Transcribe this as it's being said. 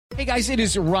Hey guys, it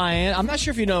is Ryan. I'm not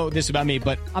sure if you know this about me,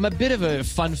 but I'm a bit of a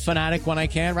fun fanatic when I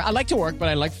can. I like to work, but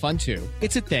I like fun too.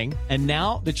 It's a thing. And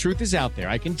now the truth is out there.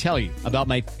 I can tell you about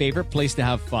my favorite place to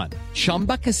have fun.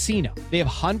 Chumba Casino. They have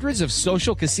hundreds of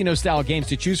social casino style games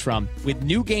to choose from with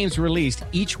new games released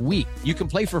each week. You can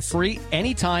play for free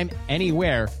anytime,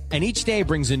 anywhere. And each day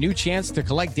brings a new chance to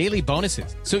collect daily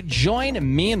bonuses. So join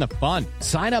me in the fun.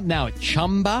 Sign up now at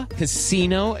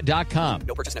ChumbaCasino.com.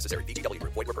 No purchase necessary. VGW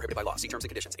Group. Void where prohibited by law. See terms and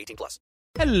conditions. 18+.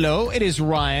 Hello, it is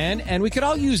Ryan, and we could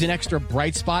all use an extra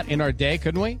bright spot in our day,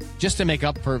 couldn't we? Just to make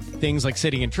up for things like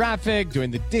sitting in traffic,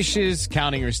 doing the dishes,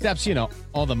 counting your steps, you know,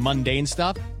 all the mundane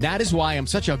stuff. That is why I'm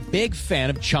such a big fan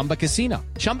of Chumba Casino.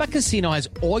 Chumba Casino has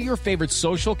all your favorite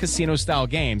social casino-style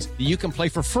games that you can play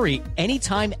for free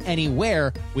anytime,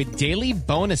 anywhere with daily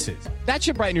bonuses. That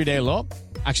should brighten your day a little.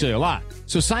 Actually, a lot.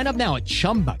 So sign up now at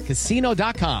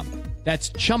ChumbaCasino.com.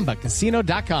 That's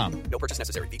ChumbaCasino.com. No purchase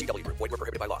necessary. VGW Group. Void where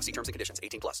prohibited by law. See terms and conditions.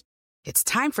 18+. It's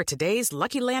time for today's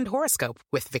Lucky Land horoscope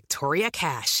with Victoria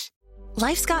Cash.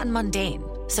 Life's gotten mundane,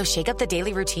 so shake up the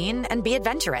daily routine and be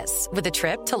adventurous with a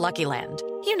trip to Lucky Land.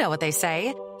 You know what they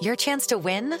say, your chance to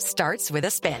win starts with a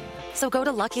spin. So go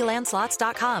to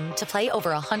LuckyLandSlots.com to play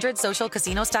over 100 social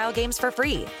casino-style games for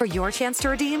free for your chance to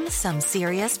redeem some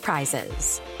serious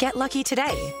prizes. Get lucky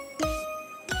today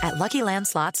at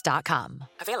LuckyLandSlots.com.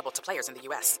 Available to players in the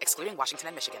U.S., excluding Washington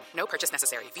and Michigan. No purchase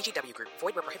necessary. VGW Group.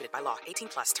 Void where prohibited by law.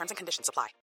 18+. Terms and conditions apply.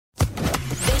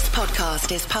 This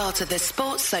podcast is part of the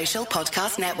Sports Social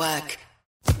Podcast Network.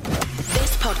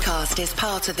 This podcast is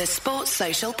part of the Sports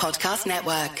Social Podcast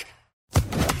Network.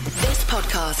 This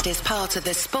podcast is part of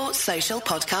the Sports Social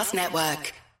Podcast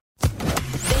Network.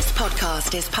 This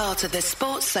podcast is part of the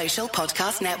Sports Social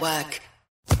Podcast Network.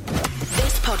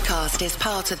 This podcast is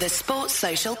part of the Sports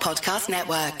Social Podcast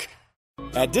Network.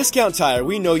 At Discount Tire,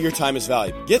 we know your time is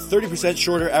valuable. Get 30%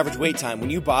 shorter average wait time when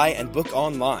you buy and book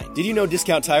online. Did you know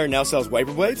Discount Tire now sells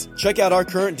wiper blades? Check out our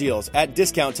current deals at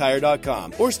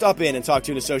DiscountTire.com or stop in and talk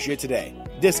to an associate today.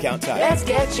 Discount Tire. Let's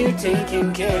get you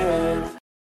taken care of.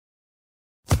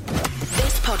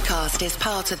 This podcast is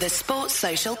part of the Sports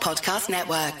Social Podcast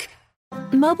Network.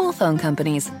 Mobile phone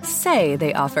companies say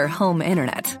they offer home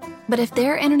internet. But if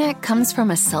their internet comes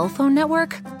from a cell phone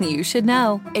network, you should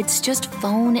know. It's just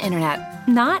phone internet,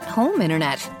 not home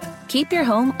internet. Keep your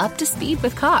home up to speed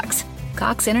with Cox.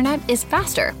 Cox internet is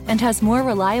faster and has more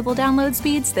reliable download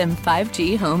speeds than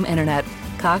 5G home internet.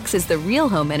 Cox is the real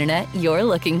home internet you're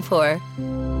looking for.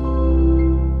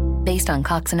 Based on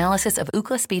Cox analysis of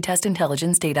Ookla speed test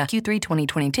intelligence data Q3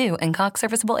 2022 and Cox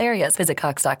serviceable areas, visit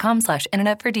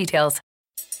cox.com/internet for details.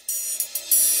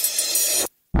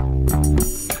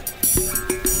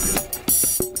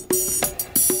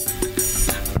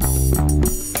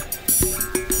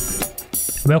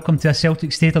 Welcome to A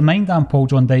Celtic State of Mind. I'm Paul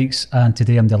John Dykes, and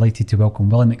today I'm delighted to welcome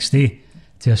Willie McStay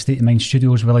to A State of Mind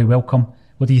studios. Willie, welcome.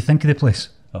 What do you think of the place?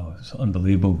 Oh, it's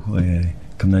unbelievable.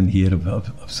 Coming in here,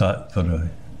 I've sat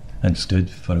for and stood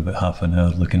for about half an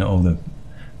hour looking at all the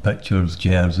pictures,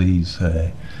 jerseys.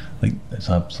 It's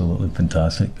absolutely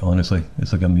fantastic, honestly.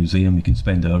 It's like a museum. You can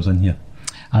spend hours in here.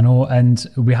 I know, and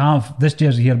we have this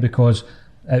jersey here because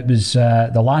it was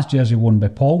the last jersey worn by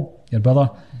Paul, your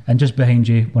brother, and just behind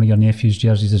you, one of your nephew's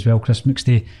jerseys as well, Chris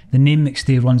McStay. The name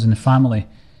McStay runs in the family,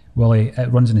 Willie.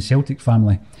 It runs in the Celtic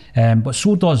family. But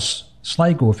so does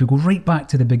Sligo. If we go right back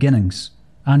to the beginnings,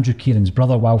 Andrew Kieran's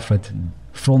brother Walfred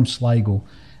from Sligo.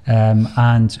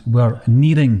 And we're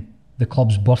nearing the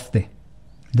club's birthday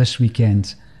this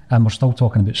weekend, and we're still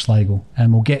talking about Sligo.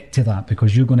 And we'll get to that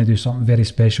because you're going to do something very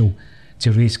special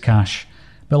to raise cash.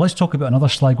 But let's talk about another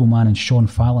Sligo man in Sean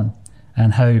Fallon,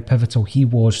 and how pivotal he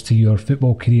was to your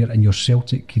football career and your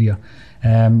Celtic career.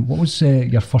 What was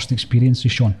your first experience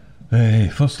with Sean?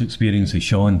 First experience with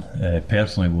Sean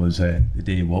personally was the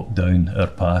day he walked down our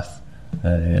path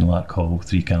in Larkhall,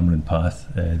 3 Cameron Path.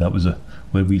 That was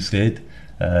where we stayed.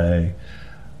 I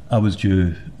was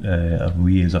due, or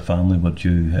we as a family were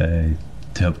due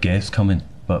to have guests coming,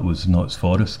 but it was Notts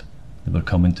Forest. They were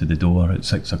coming to the door at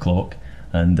 6 o'clock,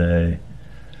 and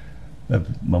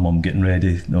my mum getting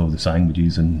ready, the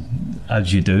sandwiches, and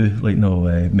as you do,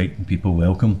 making people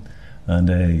welcome. And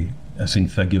I seen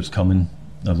figures coming.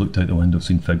 I looked out the window,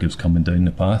 seen figures coming down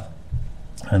the path,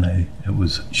 and it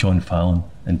was Sean Fallon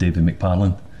and David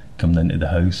McParland coming into the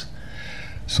house.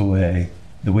 So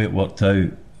the way it worked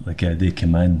out, they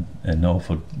came in and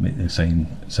offered me to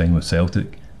sign with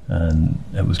Celtic, and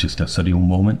it was just a surreal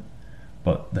moment.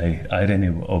 But the irony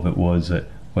of it was that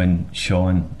when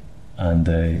Sean and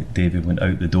David went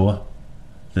out the door,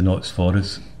 the Notts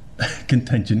Forest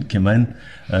contingent came in,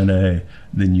 and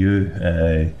they knew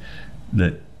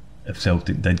that if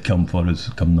Celtic did come for us,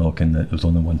 come knocking, there was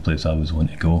only one place I was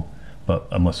wanting to go. But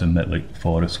I must admit, like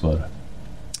Forest were,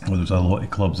 well, there was a lot of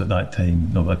clubs at that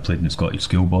time. I played in the Scottish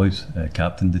Schoolboys,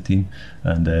 captained the team,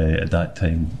 and at that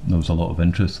time there was a lot of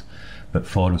interest. But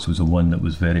Forest was the one that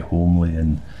was very homely,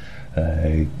 and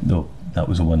that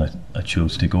was the one I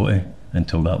chose to go to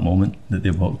until that moment that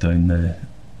they walked down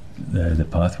the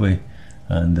pathway.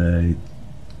 And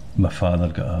my father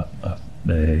got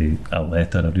a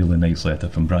letter, a really nice letter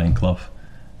from Brian Clough,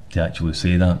 to actually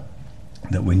say that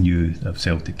we knew if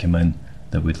Celtic came in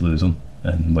that we'd lose them,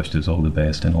 and wished us all the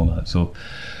best and all that. So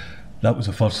that was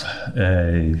the first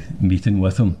meeting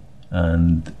with him,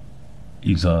 and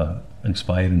he's a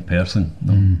inspiring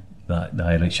person. That the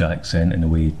Irish accent and the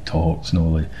way he talks,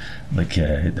 like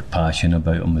the passion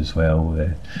about him as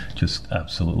well, just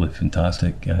absolutely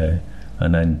fantastic.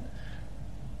 And then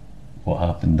what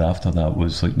happened after that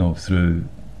was through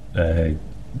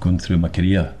going through my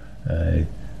career,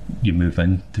 you move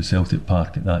into Celtic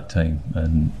Park at that time,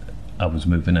 and I was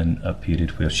moving in a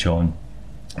period where Sean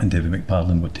and David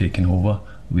McParlin were taking over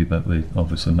a wee bit, with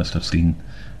obviously Mr. Steen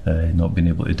not being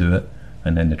able to do it,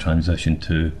 and then the transition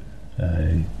to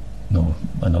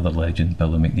another legend,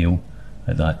 Billy McNeil,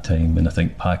 at that time, and I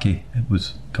think Packy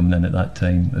was coming in at that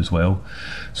time as well.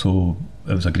 So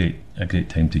it was a great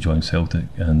time to join Celtic,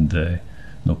 and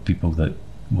people that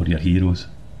were your heroes,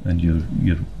 and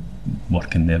you're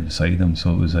working there beside them.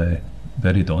 So it was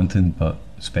very daunting but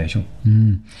special.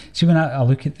 See, when I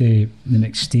look at the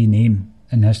McStay name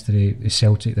in history, the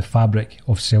Celtic, the fabric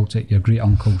of Celtic, your great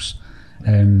uncles,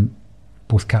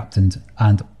 both captained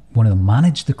and one of them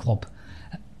managed the club.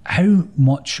 How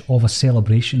much of a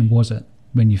celebration was it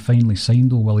when you finally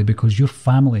signed, Willie? Because your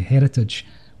family heritage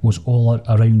was all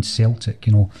around Celtic.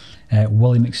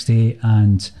 Willie McStay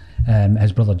and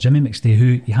his brother Jimmy McStay,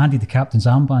 who he handed the captain's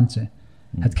armband to,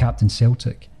 had captained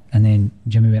Celtic, and then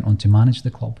Jimmy went on to manage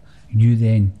the club. You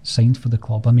then signed for the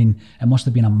club. I mean, it must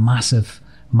have been a massive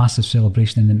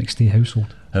celebration in the McStay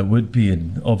household. It would be,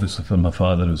 and obviously for my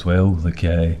father as well.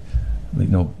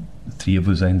 Three of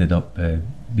us ended up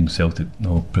being Celtic,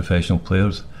 professional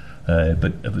players.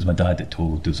 But it was my dad that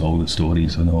told us all the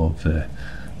stories, of the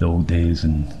old days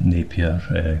in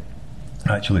Napier.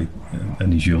 Actually,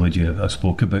 in his eulogy, I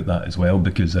spoke about that as well,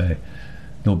 because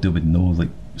nobody would know.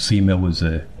 Seamill was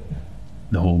the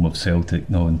home of Celtic,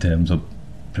 in terms of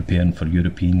preparing for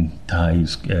European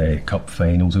ties, cup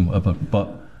finals and whatever. But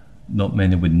not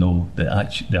many would know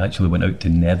that they actually went out to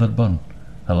Netherburn,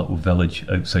 a little village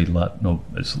outside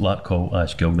it's Larkhall,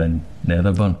 Ashgill, then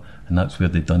Netherburn, and that's where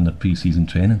they'd done their pre-season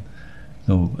training.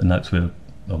 And that's where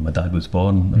my dad was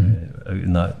born, out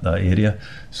in that area.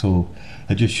 So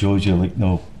it just shows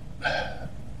you,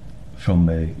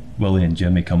 from Willie and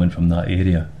Jimmy coming from that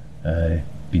area,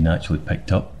 being actually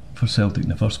picked up for Celtic in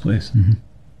the first place,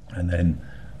 and then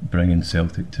bringing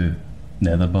Celtic to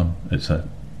Netherburn.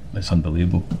 It's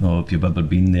unbelievable. If you've ever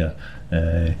been there,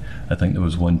 I think there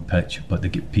was one pitch, but they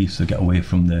get peace. They get away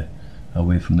from the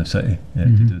city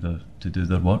to do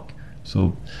their work.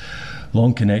 So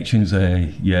long connections,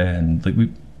 and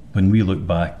when we look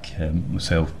back,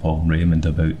 myself, Paul, and Raymond,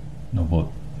 about what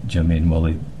Jimmy and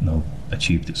Willie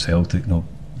achieved at Celtic.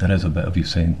 There is a bit of you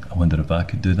saying, I wonder if I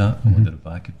could do that. I wonder if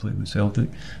I could play with Celtic.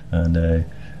 And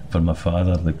for my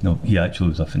father, he actually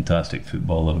was a fantastic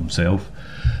footballer himself.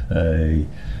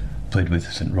 Played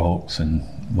with St Roch's and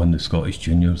won the Scottish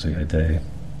Juniors. He had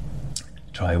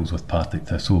trials with Partick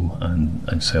Thistle,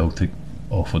 and Celtic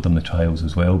offered him the trials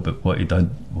as well. But what he did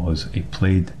was he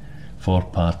played for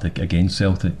Partick against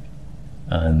Celtic,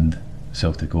 and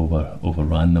Celtic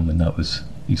overran them, and that was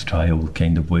his trial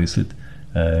kind of wasted.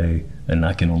 And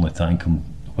I can only thank him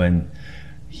when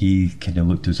he kind of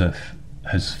looked as if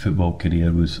his football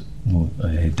career was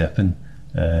dipping.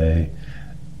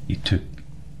 He took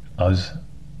us,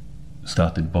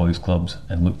 started boys clubs,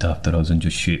 and looked after us and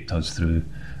just shaped us through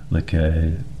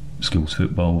schools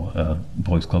football,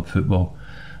 boys club football.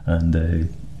 And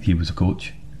he was a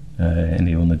coach, and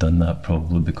he only done that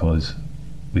probably because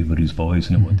we were his boys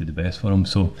and he wanted the best for him.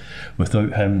 So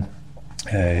without him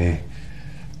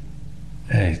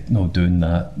doing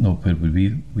that, where would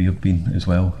we have been as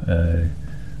well?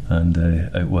 And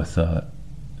out with that,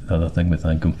 the other thing we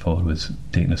thank him for was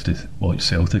taking us to watch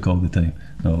Celtic all the time.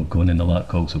 Going in the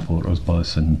Larkhall supporters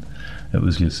bus, and it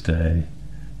was just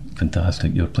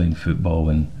fantastic. You're playing football,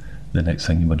 and the next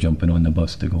thing you were jumping on the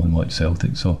bus to go and watch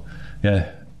Celtic. So yeah,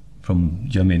 from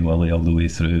Jimmy and Willie all the way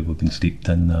through, we've been steeped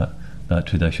in that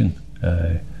tradition.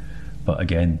 But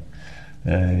again,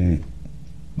 I've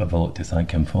a lot to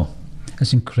thank him for.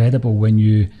 It's incredible when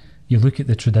you look at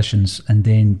the traditions, and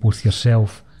then both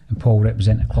yourself and Paul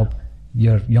represent the club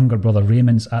your younger brother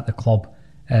Raymond's at the club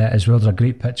as well. There's a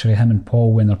great picture of him and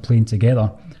Paul when they're playing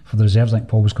together for the reserves. I think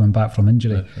Paul was coming back from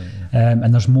injury. Right, yeah.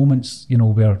 And there's moments,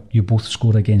 where you both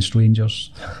score against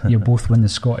Rangers. You both win the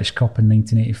Scottish Cup in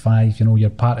 1985. You're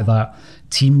part of that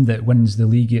team that wins the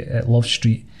league at Love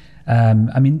Street.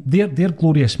 They're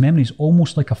glorious memories,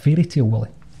 almost like a fairy tale, Willie.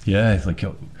 Yeah, it's like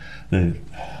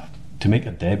to make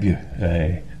a debut,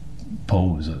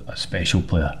 Paul was a special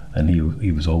player, and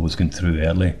he was always going through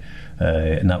early,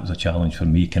 and that was a challenge for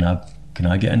me. Can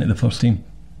I get into the first team?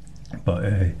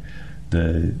 But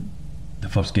the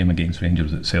first game against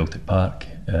Rangers at Celtic Park,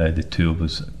 the two of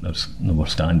us were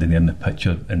standing there in the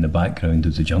picture. In the background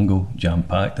is the jungle, jam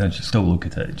packed, and I just still look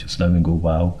at it just now and go,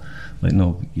 wow,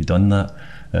 you done that.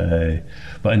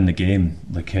 But in the game,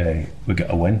 we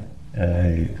got a win.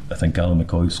 I think Alan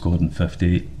McCoy scored in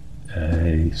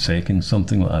 58 seconds,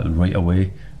 something like that, right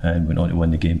away, and went on to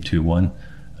win the game 2-1.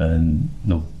 And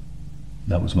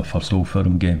that was my first Old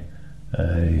Firm game,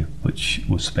 which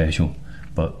was special.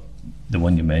 But the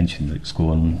one you mentioned,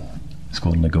 scoring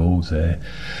the goals,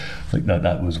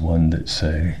 that was one that's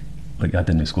I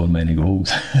didn't score many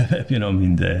goals, if you know what I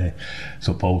mean.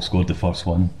 So Paul scored the first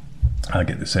one, I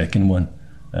get the second one,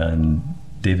 and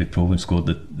David Provan scored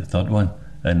the third one.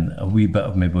 And a wee bit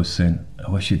of me was saying,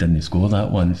 I wish you didn't score that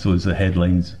one. So as the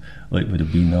headlines would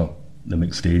have been, the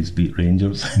McStays beat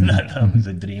Rangers. that was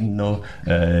a dream,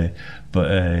 but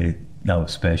that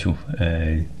was special.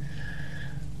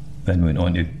 Then went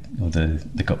on to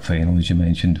the cup final, as you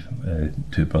mentioned,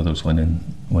 two brothers winning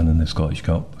the Scottish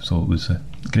Cup. So it was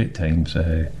great times,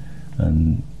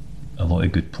 and a lot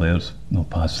of good players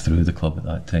passed through the club at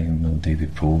that time.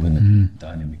 David Provan and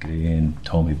Danny McGray and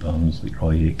Tommy Burns,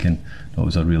 Roy Aitken. It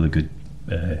was a really good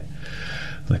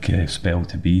spell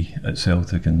to be at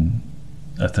Celtic. And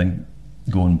I think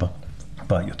going back,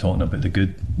 you're talking about the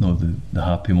good, the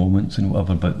happy moments and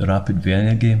whatever, but the Rapid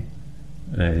Vienna game,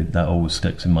 that always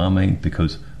sticks in my mind,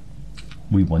 because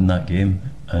we won that game,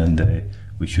 and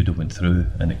we should have went through,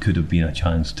 and it could have been a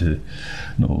chance to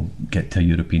get to a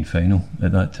European final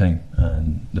at that time.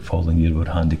 And the following year we were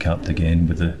handicapped again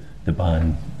with the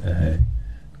ban.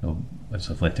 It's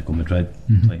Atletico Madrid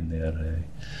playing there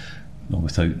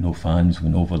without no fans.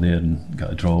 Went over there and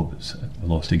got a draw, but we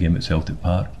lost a game at Celtic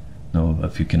Park.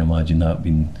 If you can imagine that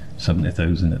being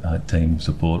 70,000 at that time,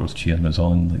 supporters cheering us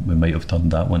on, we might have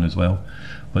turned that one as well.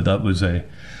 But that was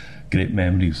great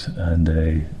memories, and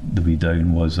the wee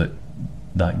down was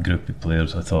that group of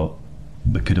players, I thought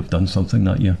we could have done something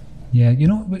that year. Yeah,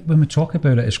 when we talk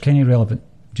about it, it's kind of relevant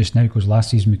just now, because last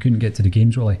season we couldn't get to the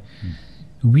games, really.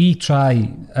 We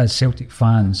try, as Celtic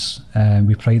fans,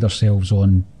 we pride ourselves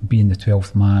on being the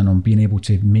 12th man, on being able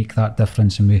to make that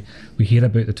difference, and we hear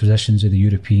about the traditions of the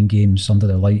European games under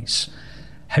the lights.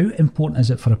 How important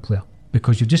is it for a player?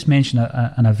 Because you've just mentioned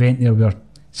an event there where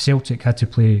Celtic had to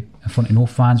play in front of no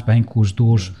fans, behind closed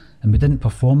doors, and we didn't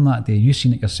perform that day. You've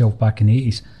seen it yourself back in the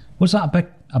 80s. Was that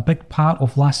a big part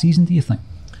of last season, do you think?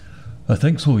 I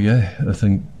think so, yeah. I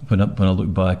think when I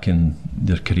look back in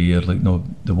their career,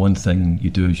 the one thing you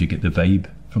do is you get the vibe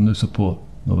from the support.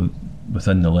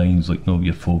 Within the lines,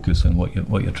 your focus on what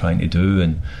you're trying to do,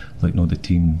 and the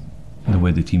team, the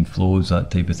way the team flows, that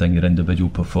type of thing, your individual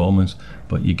performance,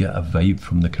 but you get a vibe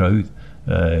from the crowd.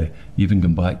 Even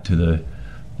going back to the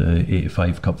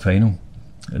 85 Cup final,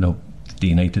 the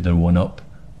United are 1 up,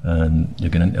 and you're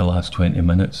going into the last 20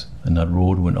 minutes, and that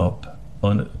road went up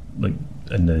on it,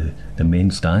 in the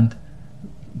main stand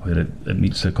where it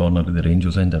meets the corner of the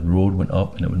Rangers end. The road went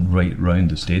up and it went right round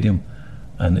the stadium,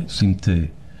 and it seemed to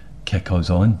kick us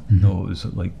on. It was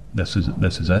like, this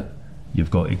is it. You've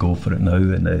got to go for it now.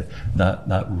 And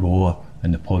that roar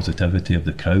and the positivity of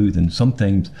the crowd, and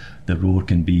sometimes the roar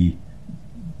can be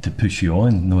to push you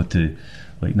on, to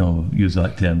use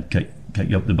that term, kick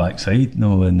you up the backside.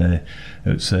 And it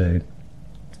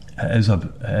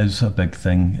is a big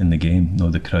thing in the game.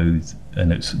 The crowd,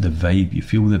 and it's the vibe. You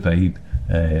feel the vibe.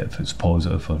 If it's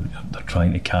positive, or they're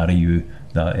trying to carry you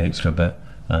that extra bit,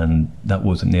 and that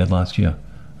wasn't there last year.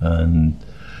 And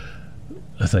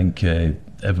I think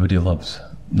everybody loves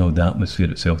the atmosphere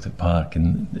at Celtic Park,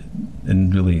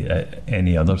 and really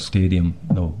any other stadium.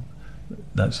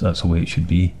 That's the way it should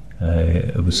be.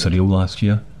 It was surreal last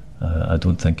year. I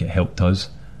don't think it helped us.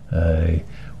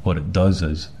 What it does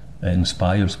is it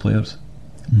inspires players,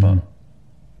 but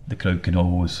the crowd can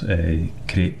always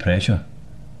create pressure,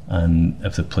 and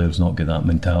if the players not get that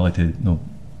mentality,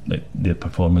 their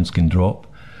performance can drop.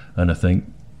 And I think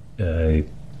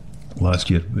last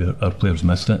year our players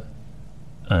missed it,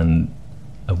 and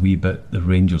a wee bit the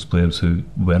Rangers players who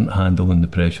weren't handling the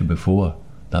pressure before,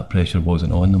 that pressure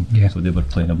wasn't on them. Yeah. So they were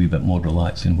playing a wee bit more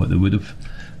relaxed than what they would have.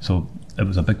 So it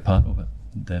was a big part of it,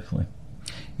 definitely.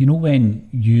 You know, when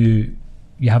you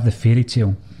have the fairy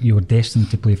tale, you were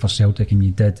destined to play for Celtic, and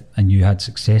you did, and you had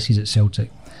successes at Celtic.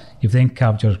 You've then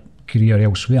carved your career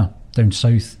elsewhere, down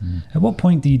south. At what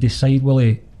point do you decide,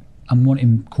 Willie, I want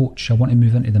to coach, I want to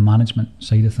move into the management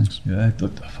side of things? Yeah,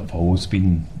 I've always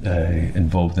been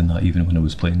involved in that, even when I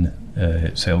was playing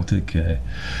at Celtic.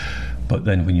 But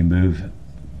then when you move,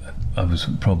 I was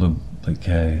probably like,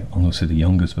 I'm not say the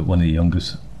youngest, but one of the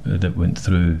youngest that went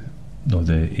through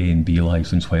the A and B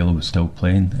licence while I was still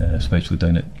playing, especially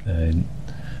down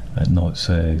at Notts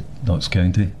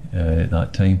County at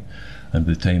that time. And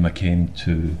by the time I came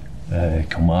to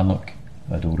Kilmarnock,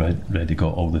 I'd already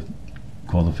got all the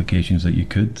qualifications that you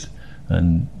could,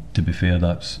 and to be fair,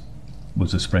 that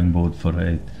was a springboard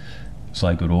for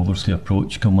Sligo Rovers to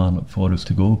approach Kilmarnock for us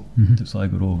to go to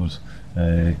Sligo Rovers.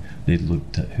 They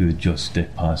looked at who had just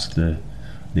passed the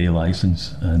A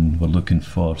licence and were looking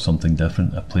for something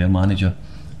different, a player manager,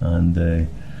 and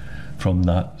from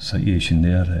that situation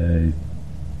there,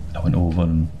 I went over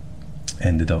and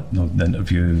ended up the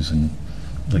interviews and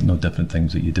different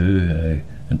things that you do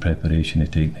in preparation to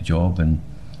take the job, and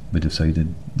we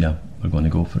decided, we're going to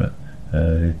go for it.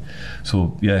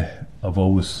 So yeah, I've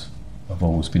always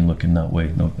been looking that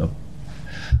way.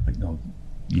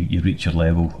 You reach your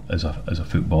level as a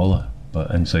footballer,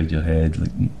 but inside your head,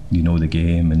 you know the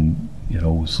game, and you're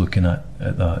always looking at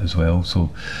that as well.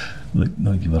 So I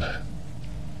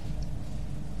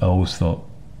always thought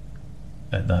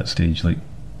at that stage, I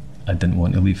didn't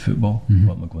want to leave football.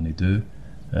 What am I going to do?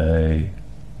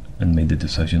 And made the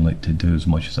decision to do as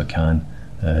much as I can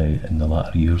in the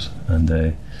latter years, and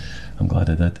I'm glad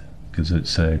I did, because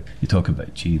it's you talk about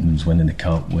achievements, winning the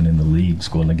cup, winning the league,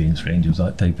 scoring against Rangers,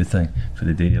 that type of thing. For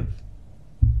the day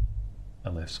I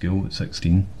left school at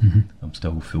 16, I'm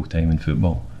still full time in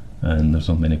football, and there's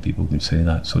not many people who can say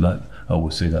that. So that I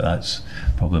always say that's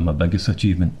probably my biggest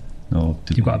achievement.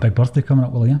 You've got a big birthday coming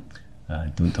up, Willie?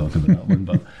 Don't talk about that one,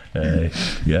 but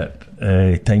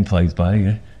time flies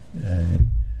by.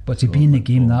 But to be in the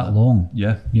game that long,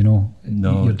 you're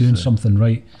doing something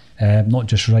right. Not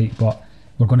just right, but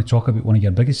we're going to talk about one of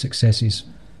your biggest successes.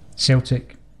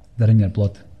 Celtic, they're in your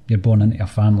blood. You're born into a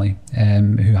family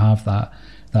who have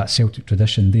that Celtic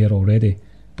tradition there already.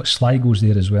 But Sligo's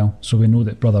there as well. So we know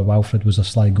that Brother Walfred was a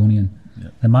Sligonian. Yeah.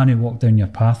 The man who walked down your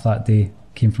path that day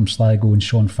came from Sligo, and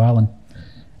Sean Fallon.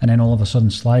 And then all of a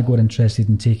sudden Sligo are interested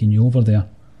in taking you over there.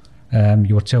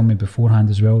 You were telling me beforehand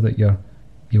as well that your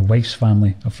wife's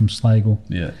family are from Sligo.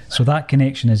 Yeah. So that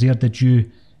connection is there. Did you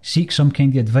seek some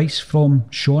kind of advice from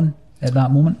Sean at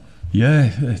that moment?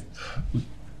 Yeah.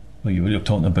 Well, you're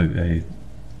talking about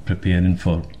preparing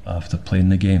for after playing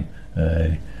the game.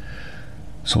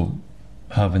 So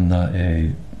having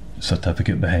that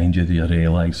certificate behind you, your A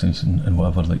licence and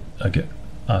whatever, I get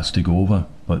asked to go over,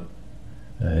 but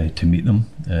to meet them,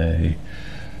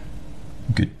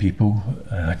 good people.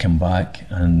 I came back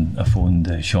and I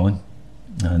phoned Sean,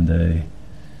 and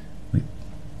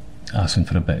asking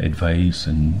for a bit of advice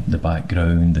and the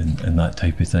background and that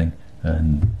type of thing.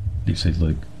 And they said,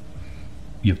 look,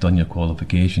 you've done your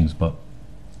qualifications, but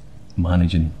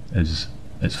managing it's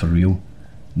for real.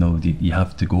 No, you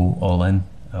have to go all in.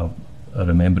 I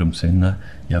remember him saying that.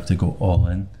 You have to go all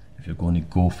in. If you're going to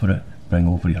go for it, bring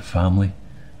over your family,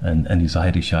 and in his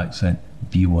Irish accent,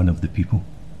 be one of the people.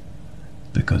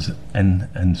 Because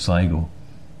in Sligo,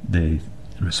 they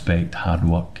respect hard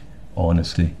work,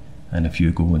 honesty, and if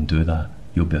you go and do that,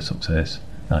 you'll be a success,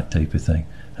 that type of thing.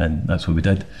 And that's what we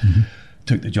did.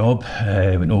 Took the job,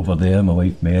 went over there, my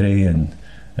wife Mary, and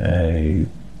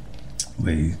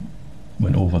we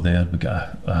went over there. We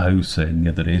got a house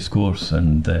near the racecourse,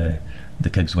 and the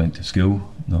kids went to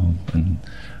school. And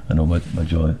I know my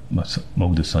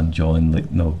oldest son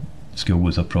John, school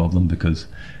was a problem because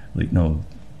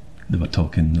they were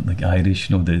talking Irish,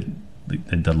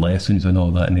 their lessons and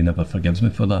all that, and he never forgives me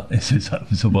for that. He says that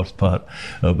was the worst part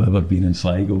of ever being in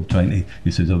Sligo.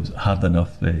 He says it was hard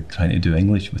enough trying to do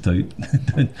English without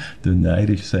doing the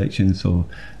Irish section. So,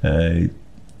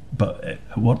 but it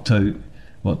worked out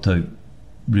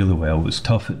really well. It was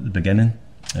tough at the beginning.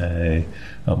 I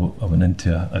went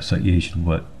into a situation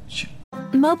which...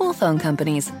 Mobile phone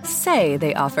companies say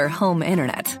they offer home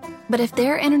internet. But if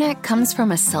their internet comes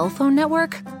from a cell phone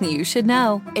network, you should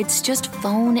know. It's just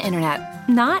phone internet,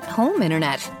 not home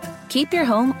internet. Keep your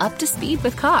home up to speed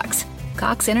with Cox.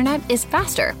 Cox internet is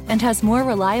faster and has more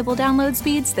reliable download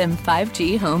speeds than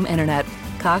 5G home internet.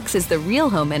 Cox is the real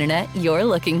home internet you're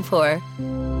looking for.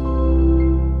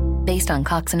 Based on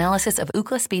Cox analysis of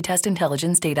Ookla speed test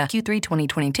intelligence data Q3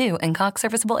 2022 and Cox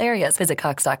serviceable areas. Visit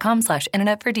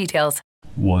cox.com/internet for details.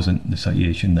 Wasn't the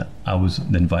situation that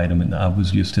the environment that I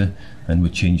was used to, and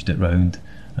we changed it round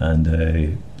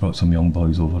and brought some young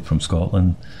boys over from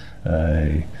Scotland.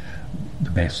 The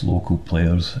best local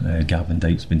players. Gavin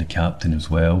Dyke's been the captain as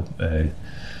well.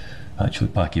 Actually,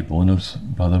 Packy Bonner's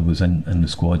brother was in the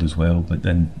squad as well, but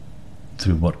then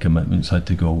through work commitments had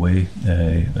to go away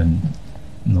and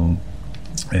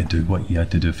do what he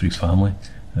had to do for his family.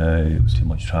 It was too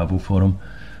much travel for him.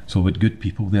 So with good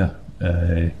people there,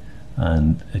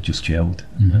 and it just gelled,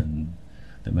 and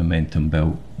the momentum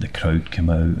built. The crowd came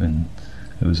out, and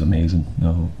it was amazing.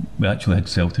 We actually had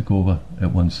Celtic over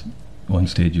at one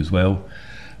stage as well.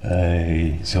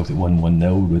 Celtic won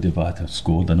 1-0. Rudy Vata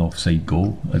scored an offside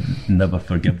goal. I'd never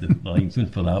forgive the linesman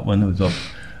for that one. I was up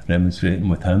remonstrating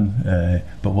with him,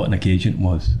 but what an occasion it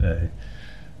was.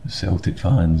 Celtic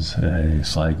fans,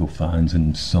 Sligo fans,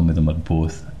 and some of them are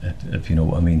both, if you know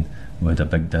what I mean. We had a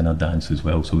big dinner dance as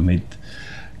well, so we made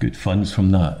good funds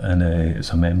from that, and it's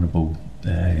a memorable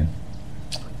a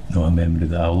memory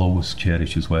that I'll always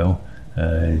cherish as well.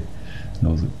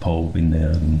 Paul being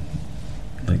there and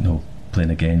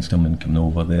playing against him and coming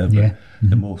over there, but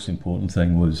the most important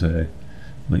thing was the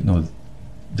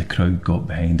crowd got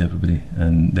behind everybody,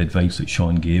 and the advice that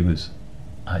Sean gave us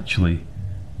actually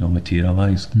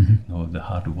materialised. The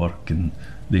hard work, and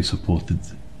they supported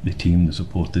the team, they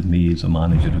supported me as a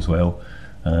manager as well,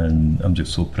 and I'm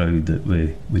just so proud that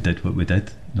we did what we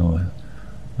did.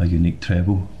 A unique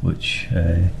treble, which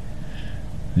as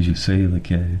you say,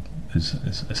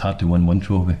 it's hard to win one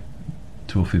trophy,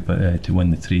 but to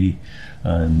win the three,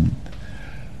 and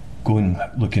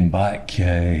looking back,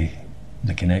 the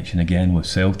connection again with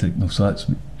Celtic. So that's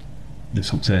the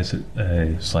success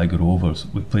at Sligo Rovers.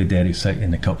 We played Derry City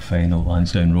in the cup final,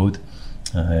 Lansdowne Road,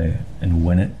 and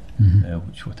win it,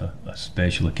 which what a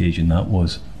special occasion that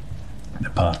was. The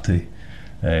party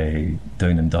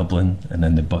down in Dublin, and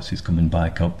then the buses coming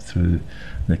back up through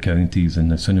the counties,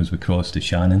 and as soon as we crossed to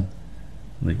Shannon,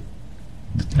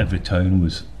 every town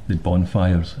did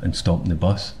bonfires and stopping the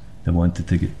bus. They wanted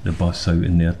to get the bus out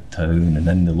in their town and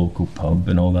in the local pub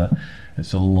and all that.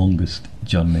 It's the longest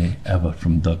journey ever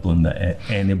from Dublin that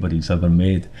anybody's ever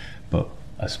made, but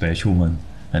a special one.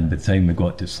 And by the time we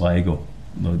got to Sligo,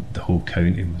 the whole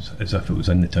county was as if it was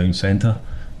in the town centre.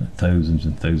 Thousands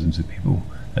and thousands of people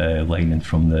lining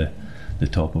from the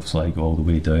top of Sligo all the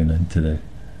way down into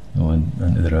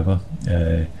the river.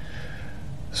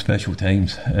 Special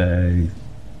times.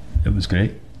 It was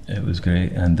great.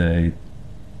 And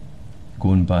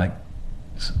going back,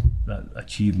 that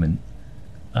achievement,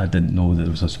 I didn't know that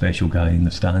there was a special guy in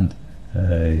the stand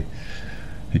who'd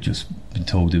just been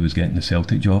told he was getting the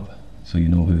Celtic job. So you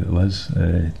know who it was,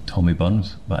 Tommy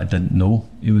Burns, but I didn't know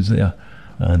he was there.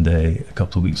 And a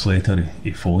couple of weeks later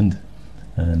he phoned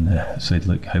and said,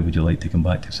 look, how would you like to come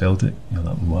back to Celtic? I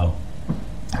thought, wow,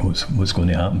 what's going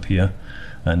to happen here?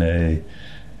 And I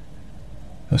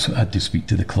had to speak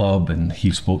to the club, and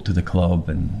he spoke to the club,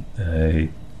 and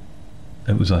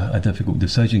it was a difficult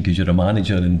decision because you're a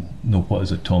manager and know what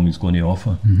is it Tommy's going to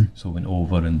offer. So I went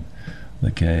over, and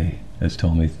as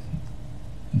Tommy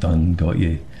done, got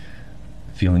you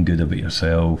feeling good about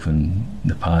yourself and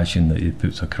the passion that he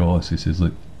puts across. He says,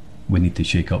 look, we need to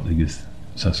shake up the youth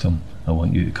system. I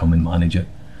want you to come and manage it.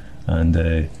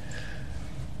 And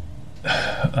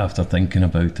after thinking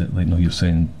about it, you're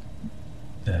saying,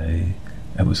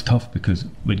 it was tough because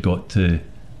we'd got to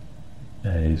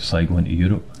Sligo into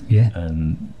Europe,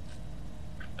 and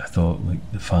I thought,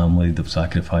 the family they've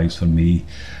sacrificed for me,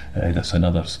 that's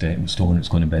another stepping stone. It's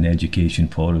going to be an education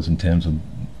for us in terms of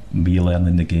me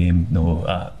learning the game,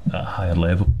 at a higher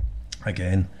level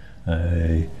again.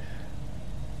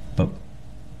 But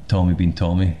Tommy being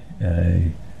Tommy,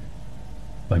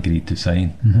 agreed to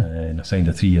sign, and I signed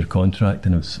a 3-year contract,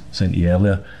 and I was saying to you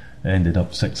earlier, I ended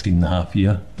up 16 and a half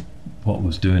year. What I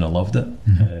was doing, I loved it.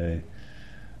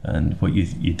 And what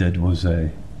you did was,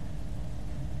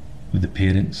 with the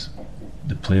parents,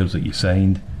 the players that you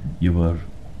signed, you were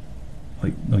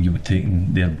you were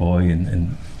taking their boy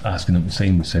and asking them to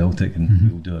sign with Celtic,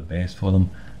 and we'll do our best for them.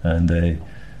 And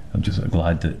I'm just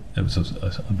glad that it was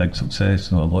a big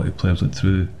success. A lot of players went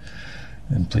through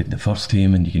and played in the first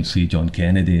team, and you can see John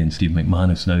Kennedy and Steve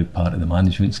McManus now part of the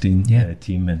management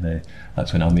team, and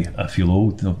that's when I feel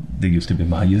old. They used to be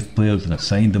my youth players, and I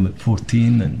signed them at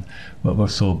 14 and whatever.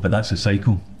 So, but that's a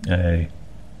cycle, and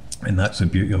that's the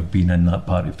beauty of being in that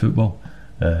part of football.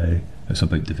 It's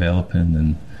about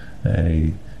developing,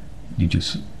 and you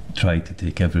just try to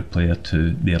take every player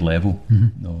to their level.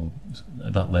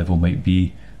 That level might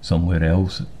be somewhere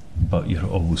else, but you're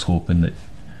always hoping that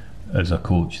as a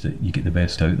coach that you get the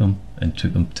best out of them and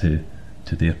took them to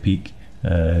their peak,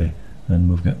 and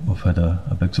we've had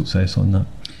a big success on that.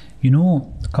 You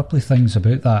know, a couple of things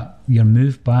about that. Your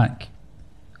move back,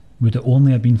 would it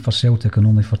only have been for Celtic and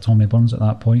only for Tommy Burns at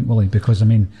that point, Willie? Because I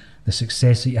mean, the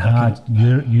success that you had,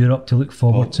 Europe to look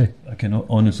forward to. I can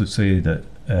honestly say that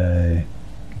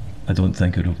I don't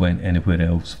think it would have went anywhere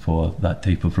else for that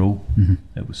type of role.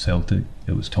 It was Celtic,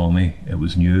 it was Tommy, it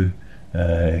was new.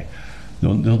 The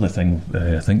other thing,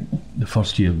 I think the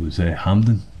first year was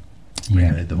Hampden,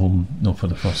 the home, not for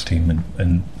the first team,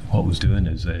 and what I was doing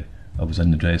is I was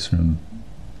in the dressing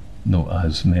room,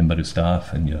 as member of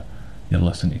staff, and you're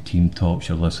listening to team talks,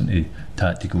 you're listening to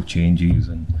tactical changes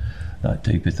and that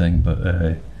type of thing.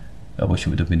 But I wish it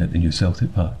would have been at the new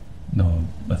Celtic Park. No,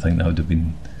 I think that would have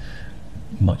been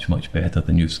much, much better,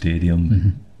 the new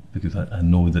stadium, because I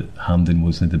know that Hampden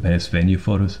wasn't the best venue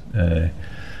for us,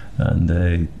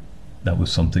 and that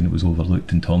was something that was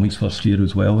overlooked in Tommy's first year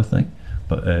as well, I think.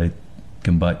 But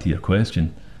come back to your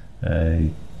question,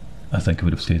 I think I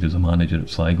would have stayed as a manager at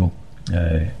Sligo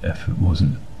if it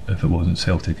wasn't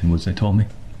Celtic and wasn't Tommy.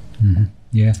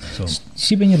 Yeah. So.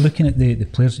 See, when you're looking at the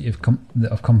players that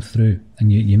have come through,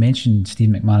 and you mentioned Steve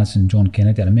McManus and John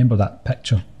Kennedy, I remember that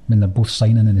picture when they're both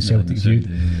signing in the Celtic view,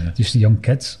 just the young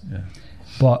kids.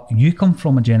 But you come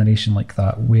from a generation like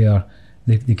that where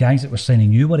the guys that were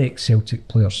signing you were ex-Celtic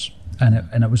players,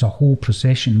 and it was a whole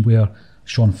procession where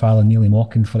Sean Fallon, Neely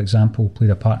Mockin, for example, played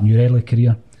a part in your early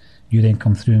career. You then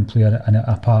come through and play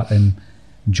a part in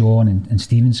John and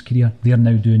Stephen's career. They're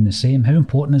now doing the same. How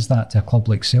important is that to a club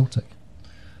like Celtic?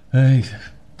 I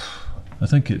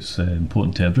think it's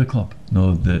important to every club.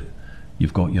 That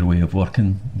you've got your way of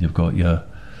working, you've got your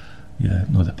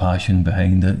the passion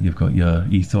behind it, you've got your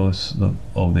ethos,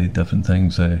 all the different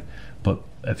things. But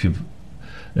if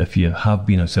you have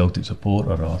been a Celtic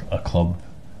supporter or a club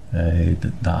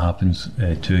that happens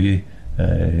to you,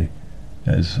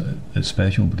 it's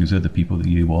special, because they're the people that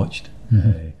you watched,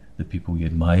 the people you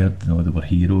admired. They were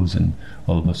heroes, and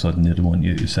all of a sudden they want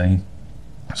you to sign.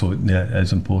 So it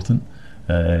is important.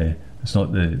 It's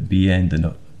not the B end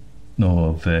of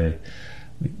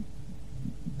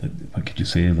what could you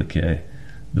say,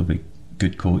 there'll be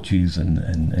good coaches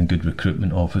and good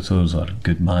recruitment officers or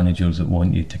good managers that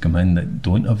want you to come in that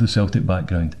don't have the Celtic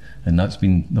background, and that's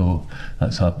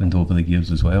happened over the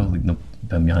years as well.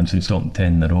 Bim Jansen stopping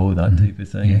 10 in a row, that type of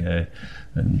thing,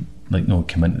 and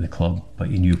come into the club, but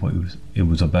he knew what it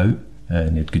was about,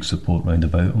 and he had good support round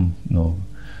about him.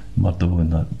 Murdo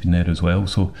and that been there as well.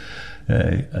 So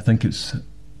I think it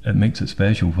makes it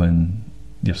special when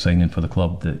you're signing for the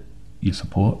club that you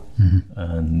support,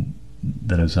 and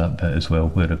there is that bit as well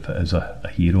where if it is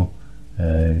a hero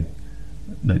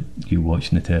that you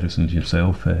watch in the terraces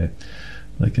yourself, it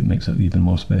makes it even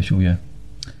more special.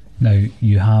 Now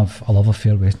you have a love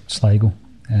affair with Sligo.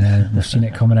 We've seen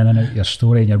it coming in and out your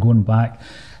story, and you're going back.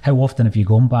 How often have you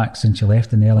gone back since you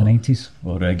left in the early 90s?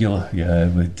 Well, regular,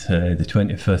 with the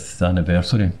 25th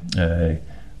anniversary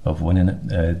of winning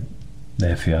it.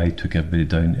 The FAI took everybody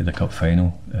down to the cup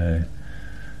final a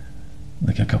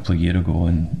couple of years ago,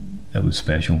 and it was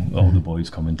special. All the boys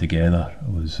coming together,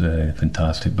 it was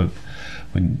fantastic. But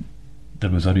when there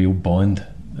was a real bond,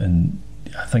 and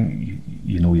I think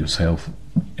you know yourself,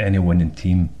 any winning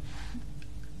team,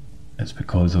 it's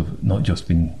because of not just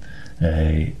being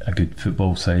a good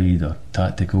football side or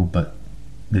tactical, but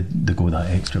they go that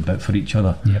extra bit for each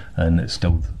other. And it's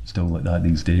still like that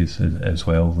these days as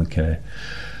well.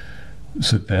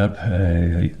 Superb.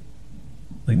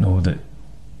 That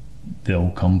they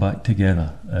all come back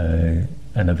together,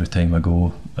 and every time I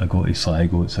go to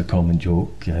Sligo, it's a common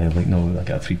joke. I get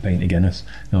a free pint of Guinness.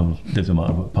 Doesn't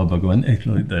matter what pub I go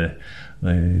into.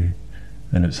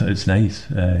 And it's nice.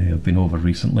 I've been over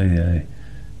recently.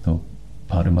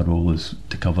 Part of my role is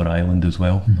to cover Ireland as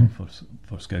well,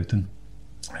 for scouting,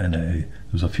 and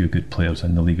there's a few good players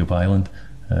in the League of Ireland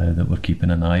that we're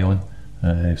keeping an eye on.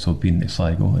 So I've been to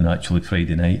Sligo, and actually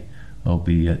Friday night I'll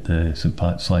be at the St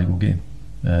Pat's Sligo game.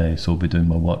 So I'll be doing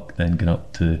my work, then going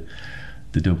up to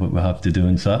do what we have to do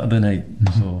on Saturday night.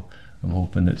 So I'm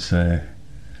hoping it's a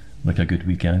good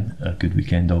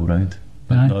weekend all round.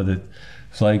 But the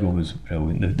Sligo was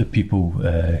brilliant. The people,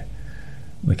 a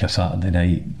Saturday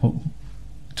night. What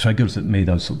triggers that made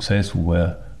us successful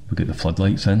were we got the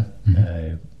floodlights in.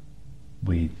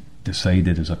 We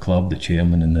decided as a club, the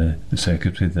chairman and the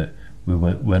secretary, that we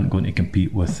weren't going to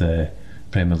compete with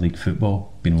Premier League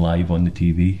football being live on the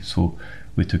TV. So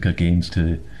we took our games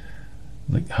to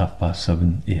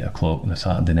 7:30, 8 o'clock on a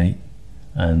Saturday night,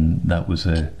 and that was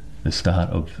the start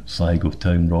of Sligo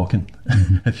town rocking,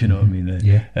 if you know what I mean.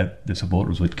 The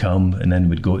supporters would come and then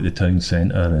we'd go to the town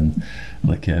centre, and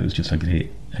it was just a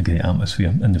great atmosphere,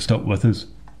 and they stuck with us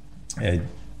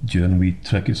during wee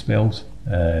tricky spells.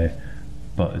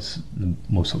 But it's the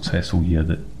most successful year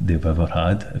that they've ever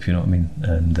had, if you know what I mean.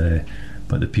 And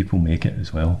but the people make it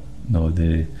as well. No,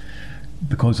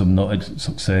 because of not a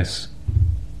success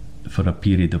for a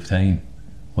period of time,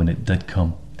 when it did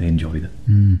come, they enjoyed it.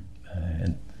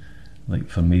 And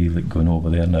for me, going over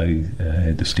there now,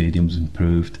 the stadium's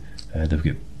improved. They've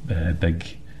got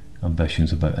big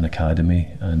ambitions about an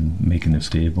academy and making the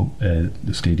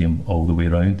stadium all the way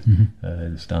around,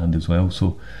 the stand as well.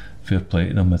 So fair play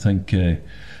to them. I think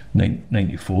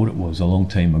 94 it was, a long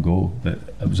time ago, but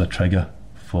it was a trigger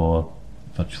for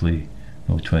virtually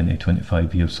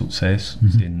 20-25 years success,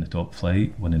 staying in the top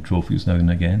flight, winning trophies now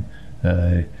and again.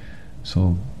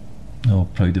 So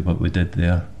proud of what we did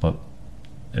there, but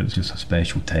it was just a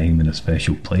special time and a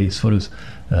special place for us.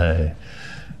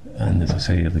 And as I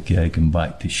say, going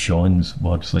back to Sean's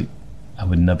words, I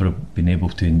would never have been able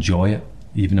to enjoy it,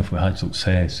 even if we had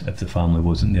success, if the family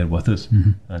wasn't there with us.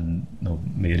 And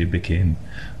Mary became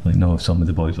some of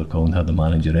the boys were calling her the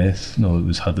manageress. It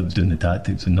was her that was doing the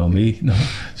tactics and not me.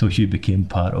 So she became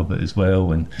part of it as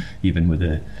well, and even with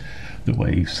the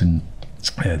wives and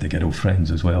the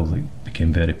girlfriends as well,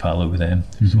 became very pally with them.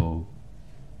 So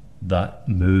that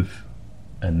move,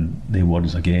 and they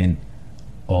words again,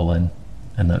 all in,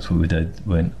 and that's what we did.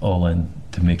 Went all in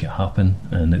to make it happen,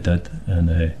 and it did. And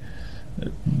it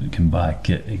came back.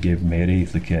 It gave Mary,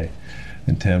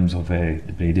 in terms of the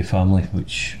Brady family,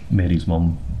 which Mary's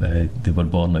mum, they were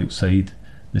born outside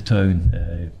the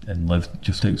town and lived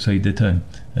just outside the town.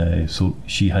 So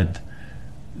she had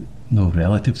no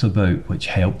relatives about, which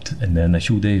helped in the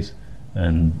initial days.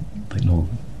 And now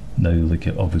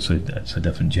obviously it's a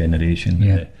different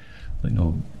generation.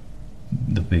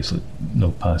 They've basically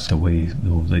passed away.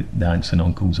 The aunts and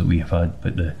uncles that we have had,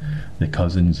 but the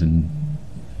cousins and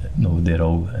they're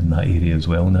all in that area as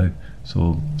well now.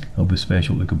 So it'll be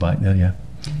special to go back there. Yeah.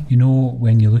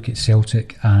 When you look at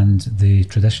Celtic and the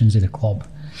traditions of the club,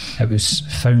 it was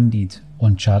founded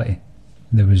on charity.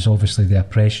 There was obviously the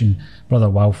oppression. Brother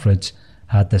Wilfred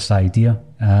had this idea.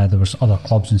 There was other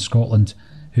clubs in Scotland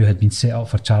who had been set up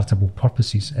for charitable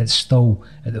purposes. It's still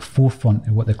at the forefront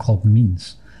of what the club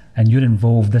means. And you're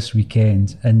involved this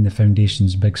weekend in the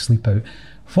Foundation's big sleep out.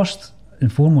 First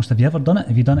and foremost, have you ever done it?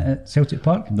 Have you done it at Celtic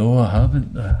Park? No, I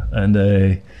haven't. And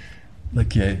it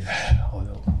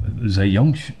was a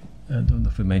young, I don't know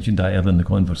if we mentioned that earlier in the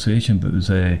conversation, but it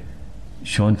was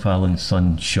Sean Fallon's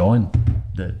son Sean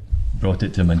that brought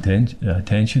it to my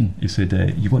attention. He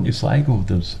said, you want to Sligo?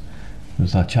 There's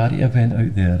a charity event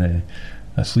out there,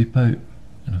 a sleep out.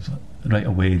 And I was right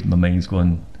away, my mind's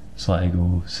going,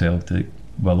 Sligo, Celtic,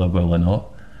 will I not?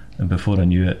 And before I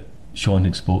knew it, Sean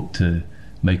had spoke to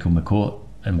Michael McCourt,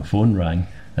 and my phone rang,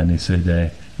 and he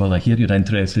said, well, I hear you're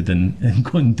interested in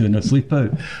going and doing a sleep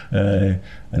out. And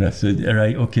I said, all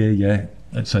right, okay, yeah,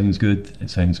 it sounds good.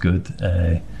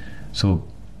 So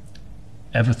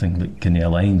everything kind of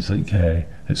aligns,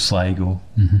 it's Sligo,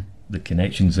 the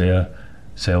connections there,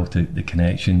 Celtic, the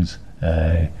connections.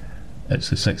 It's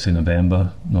the 6th of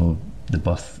November, the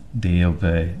birthday of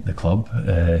the club.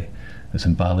 It's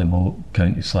in Ballymote,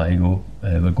 County Sligo.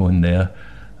 We're going there.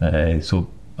 So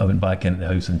I went back into the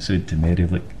house and said to Mary,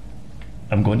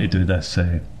 I'm going to do this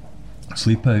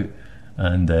sleep out.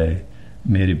 And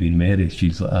Mary being Mary,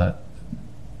 she's like,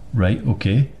 right,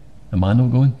 okay, am I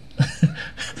not going?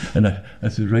 And I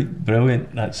said, right,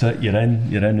 brilliant, that's it, you're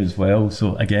in as well.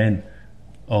 So again,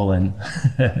 all in.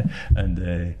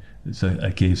 And it's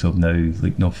a case of now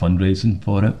no fundraising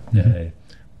for it.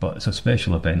 But it's a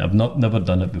special event. I've never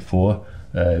done it before.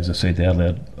 As I said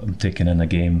earlier, I'm taking in a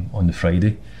game on the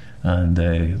Friday, and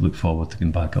look forward to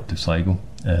getting back up to Sligo.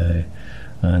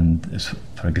 And it's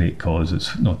for a great cause.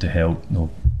 It's not to help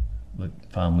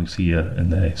families here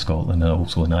in Scotland and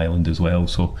also in Ireland as well.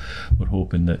 So we're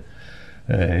hoping that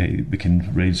we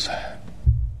can raise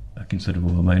a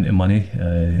considerable amount of money.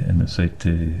 And I said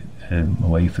to my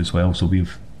wife as well. So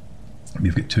we've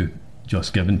got 2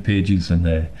 Just Giving pages,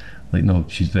 and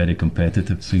she's very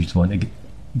competitive, so she's wanting to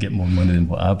get more money than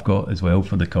what I've got as well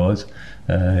for the cause.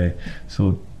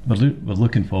 So we're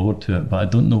looking forward to it, but I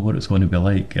don't know what it's going to be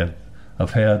like.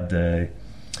 I've heard it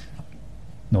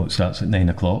starts at 9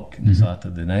 o'clock on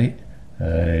Saturday night.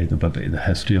 There'll be a bit of the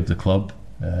history of the club.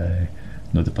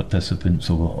 The participants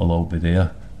will all be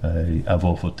there. I've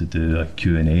offered to do a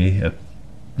Q&A if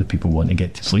the people want to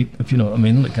get to sleep, if you know what I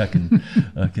mean. I can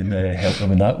help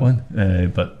them in that one.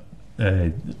 But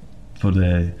for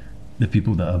the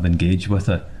people that I've engaged with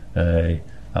it,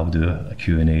 I'll do a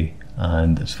Q&A,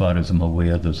 and as far as I'm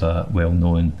aware, there's a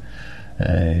well-known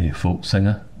folk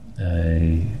singer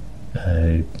going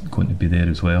to be there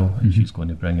as well, and she's going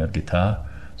to bring her guitar.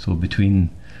 So between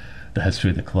the history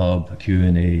of the club, a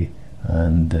Q&A,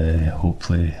 and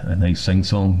hopefully a nice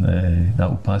sing-song, that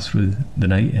will pass through the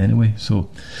night anyway. So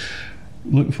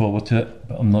looking forward to it,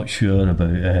 but I'm not sure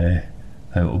about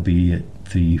how it'll be at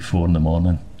 3-4 in the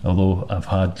morning. Although I've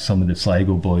had some of the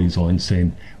Sligo boys on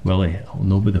saying, Willie, it'll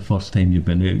not be the first time you've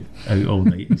been out all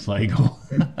night in Sligo.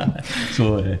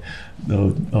 So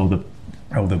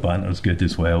all the banter's good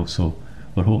as well. So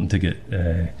we're hoping to get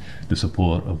the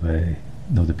support of the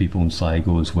people in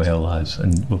Sligo, as well as,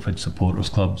 and we've had supporters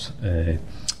clubs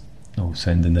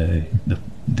sending the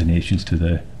donations to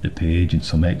the page, and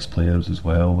some ex-players as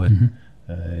well.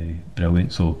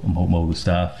 Brilliant. So I'm hoping all the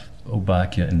staff will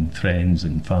back it, and friends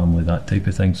and family, that type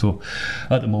of thing. So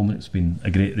at the moment it's been a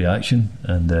great reaction,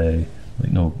 and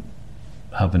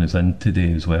having us in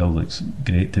today as well, it's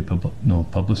great to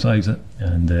publicise it,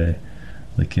 and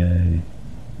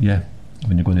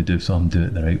when you're going to do something, do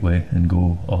it the right way and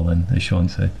go all in, as Sean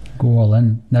said. Go all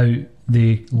in. Now,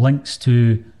 the links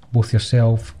to both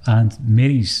yourself and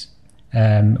Mary's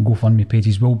GoFundMe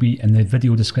pages will be in the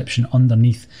video description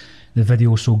underneath the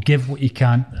video, so give what you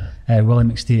can. Willie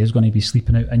McStay is going to be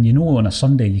sleeping out, and on a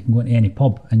Sunday you can go into any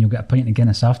pub and you'll get a pint of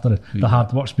Guinness after the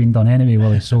hard work's been done anyway,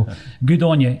 Willie. So good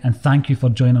on you, and thank you for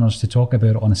joining us to talk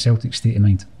about it on a Celtic State of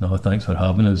Mind. No, thanks for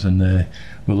having us, and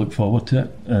we'll look forward to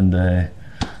it, and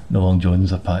the long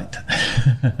johns are packed.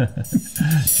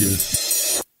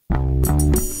 Cheers.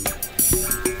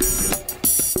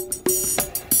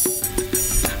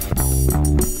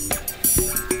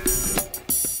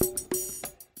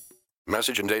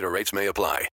 Message and data rates may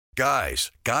apply.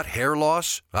 Guys, got hair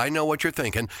loss? I know what you're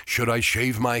thinking. Should I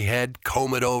shave my head,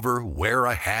 comb it over, wear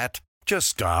a hat? Just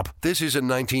stop. This isn't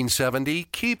 1970.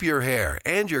 Keep your hair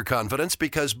and your confidence,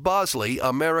 because Bosley,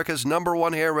 America's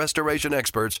 #1 hair restoration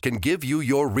experts, can give you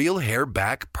your real hair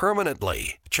back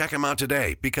permanently. Check them out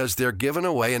today, because they're giving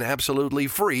away an absolutely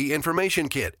free information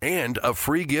kit and a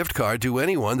free gift card to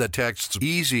anyone that texts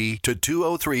EASY to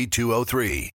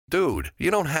 203-203. Dude,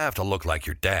 you don't have to look like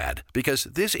your dad, because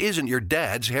this isn't your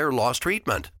dad's hair loss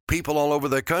treatment. People all over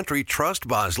the country trust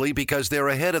Bosley because they're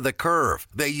ahead of the curve.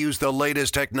 They use the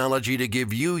latest technology to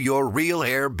give you your real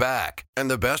hair back.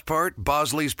 And the best part?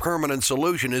 Bosley's permanent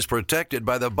solution is protected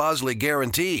by the Bosley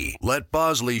Guarantee. Let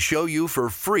Bosley show you for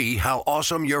free how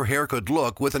awesome your hair could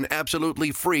look with an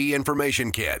absolutely free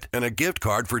information kit and a gift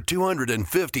card for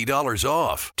 $250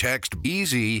 off. Text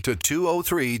EASY to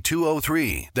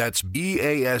 203-203. That's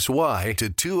BASY to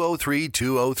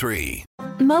 203-203.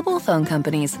 Mobile phone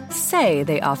companies say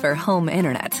they offer home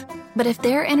internet. But if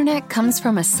their internet comes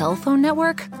from a cell phone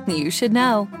network, you should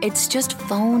know. It's just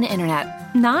phone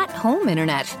internet, not home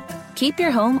internet. Keep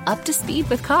your home up to speed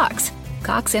with Cox.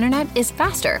 Cox internet is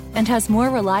faster and has more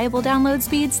reliable download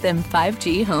speeds than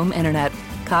 5G home internet.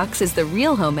 Cox is the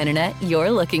real home internet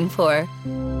you're looking for.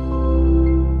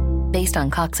 Based on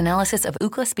Cox analysis of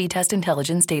Ookla speed test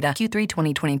intelligence data, Q3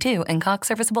 2022, and Cox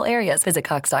serviceable areas. Visit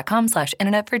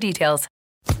cox.com/internet for details.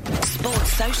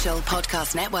 Sports Social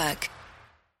Podcast Network.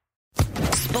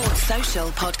 Sports Social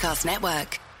Podcast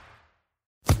Network.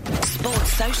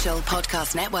 Sports Social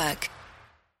Podcast Network.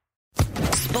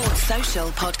 Sports Social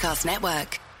Podcast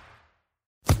Network.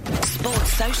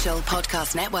 Sports Social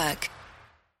Podcast Network.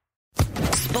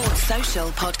 Sports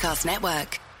Social Podcast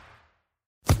Network.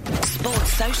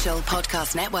 Sports Social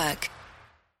Podcast Network.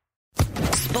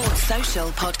 Sports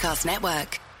Social Podcast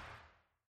Network.